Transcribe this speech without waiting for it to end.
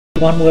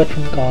one word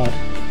from God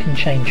can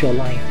change your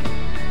life.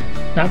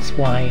 That's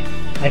why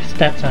I've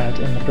stepped out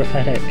in the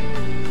prophetic.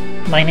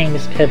 My name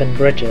is Piven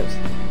Bridges,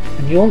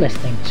 and you're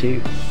listening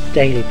to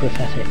Daily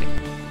Prophetic.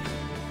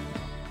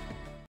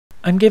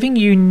 I'm giving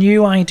you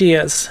new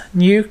ideas,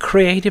 new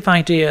creative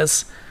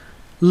ideas.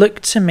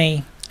 Look to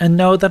me and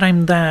know that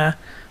I'm there.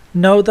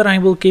 Know that I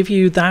will give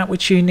you that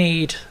which you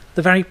need,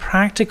 the very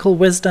practical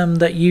wisdom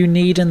that you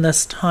need in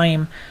this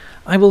time.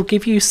 I will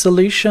give you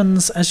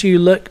solutions as you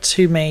look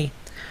to me.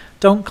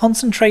 Don't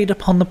concentrate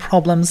upon the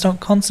problems, don't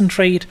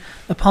concentrate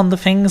upon the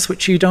things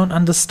which you don't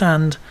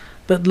understand,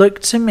 but look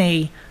to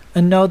me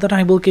and know that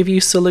I will give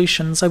you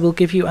solutions, I will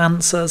give you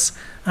answers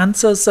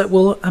that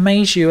will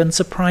amaze you and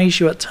surprise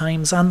you at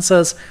times,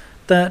 answers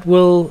that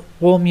will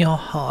warm your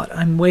heart.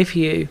 I'm with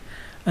you,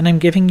 and I'm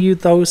giving you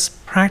those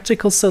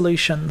practical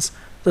solutions,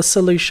 the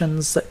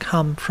solutions that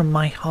come from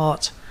my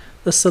heart,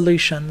 the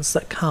solutions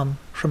that come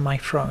from my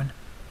throne.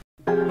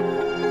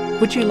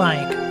 Would you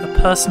like a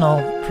personal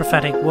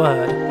prophetic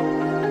word?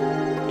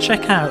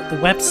 Check out the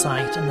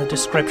website in the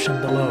description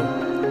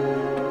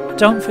below.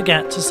 Don't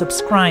forget to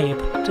subscribe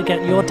to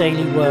get your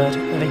daily word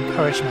of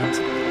encouragement.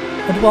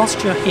 And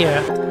whilst you're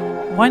here,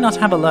 why not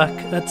have a look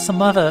at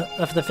some other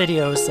of the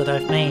videos that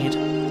I've made?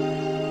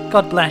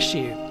 God bless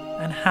you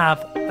and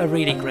have a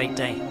really great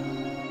day.